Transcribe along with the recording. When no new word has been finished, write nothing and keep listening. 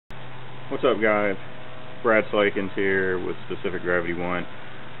What's up, guys? Brad Slakins here with Specific Gravity 1.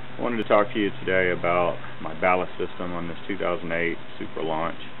 I wanted to talk to you today about my ballast system on this 2008 Supra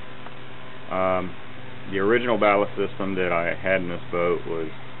Launch. The original ballast system that I had in this boat was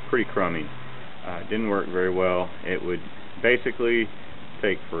pretty crummy. It didn't work very well. It would basically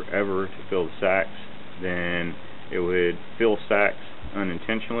take forever to fill the sacks. Then it would fill sacks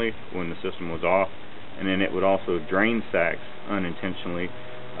unintentionally when the system was off, and then it would also drain sacks unintentionally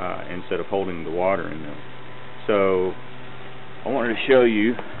instead of holding the water in them. So I wanted to show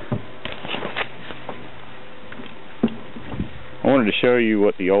you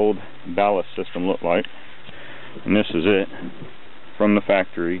what the old ballast system looked like, and this is it from the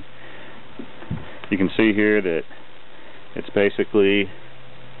factory. You can see here that it's basically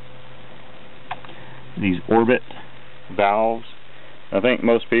these orbit valves. I think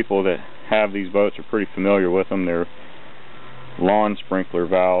most people that have these boats are pretty familiar with them. They're lawn sprinkler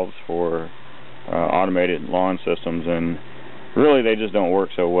valves for automated lawn systems, and really they just don't work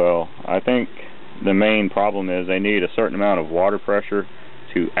so well. I think the main problem is they need a certain amount of water pressure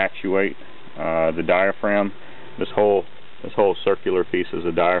to actuate the diaphragm. This whole circular piece is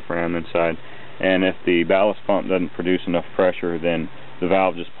a diaphragm inside, and if the ballast pump doesn't produce enough pressure, then the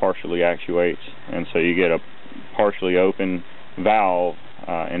valve just partially actuates, and so you get a partially open valve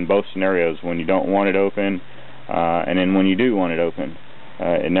in both scenarios, when you don't want it open and then when you do want it open.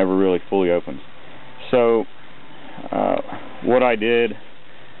 It never really fully opens. So what I did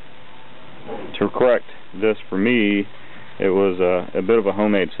to correct this for me, it was a bit of a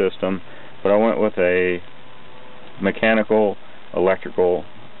homemade system, but I went with a mechanical electrical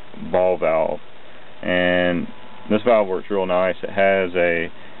ball valve, and this valve works real nice. It has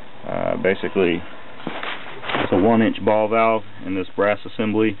basically it's a 1-inch ball valve in this brass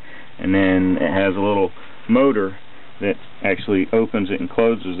assembly, and then it has a little motor that actually opens it and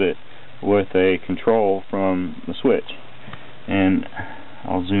closes it with a control from the switch. And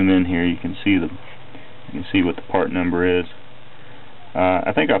I'll zoom in here. You can see what the part number is.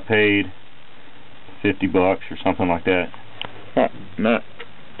 I think I paid $50 or something like that. Not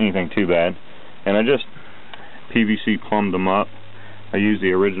anything too bad. And I just PVC plumbed them up. I used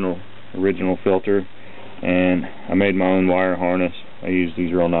the original filter, and I made my own wire harness. I use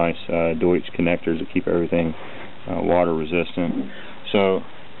these real nice Deutsch connectors that keep everything water resistant. So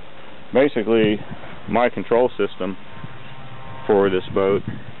basically my control system for this boat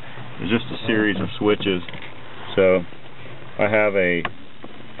is just a series of switches. So I have a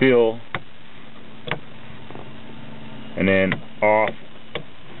fill, and then off,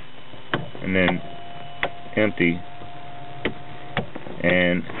 and then empty,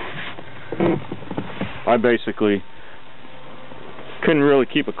 and I basically couldn't really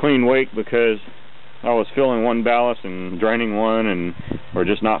keep a clean wake because I was filling one ballast and draining one, or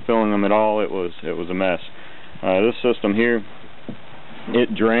just not filling them at all. It was a mess. This system here,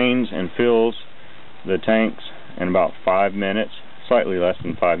 it drains and fills the tanks in about 5 minutes, slightly less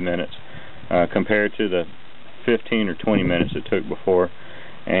than 5 minutes, compared to the 15 or 20 minutes it took before.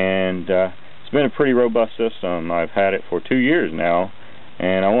 And it's been a pretty robust system. I've had it for 2 years now,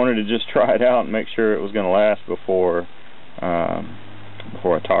 and I wanted to just try it out and make sure it was going to last before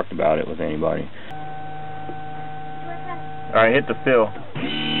I talked about it with anybody. Alright, hit the fill.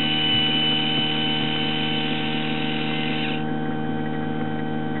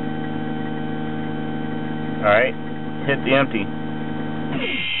 Alright, hit the empty.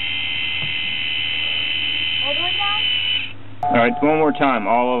 All the way down? Alright, one more time,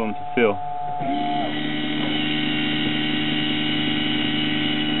 all of them to fill.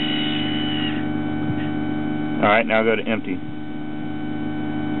 Alright, now go to empty.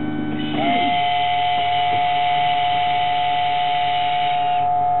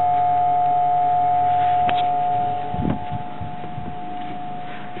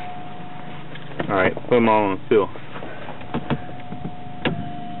 Alright, put them all on the fill.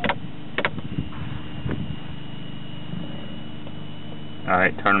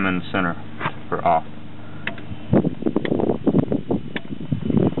 Alright, turn them in the center for off.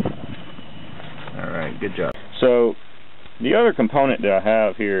 Alright, good job. So, the other component that I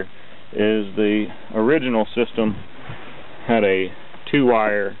have here is the original system had a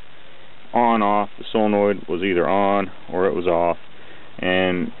 2-wire on-off. The solenoid was either on or it was off.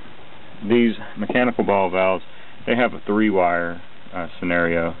 And these mechanical ball valves, they have a 3-wire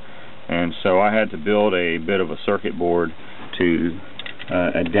scenario, and so I had to build a bit of a circuit board to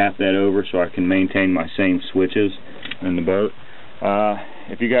adapt that over so I can maintain my same switches in the boat.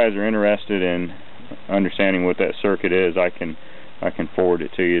 If you guys are interested in understanding what that circuit is, I can forward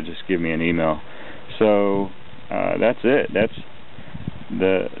it to you. Just give me an email. So that's it. That's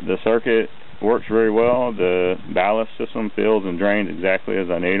the circuit works very well. The ballast system fills and drains exactly as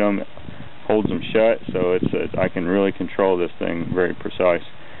I need them. It holds them shut, so I can really control this thing very precise.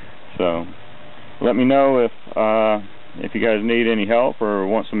 So let me know if you guys need any help or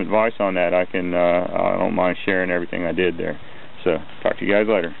want some advice on that. I don't mind sharing everything I did there. So talk to you guys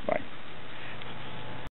later. Bye.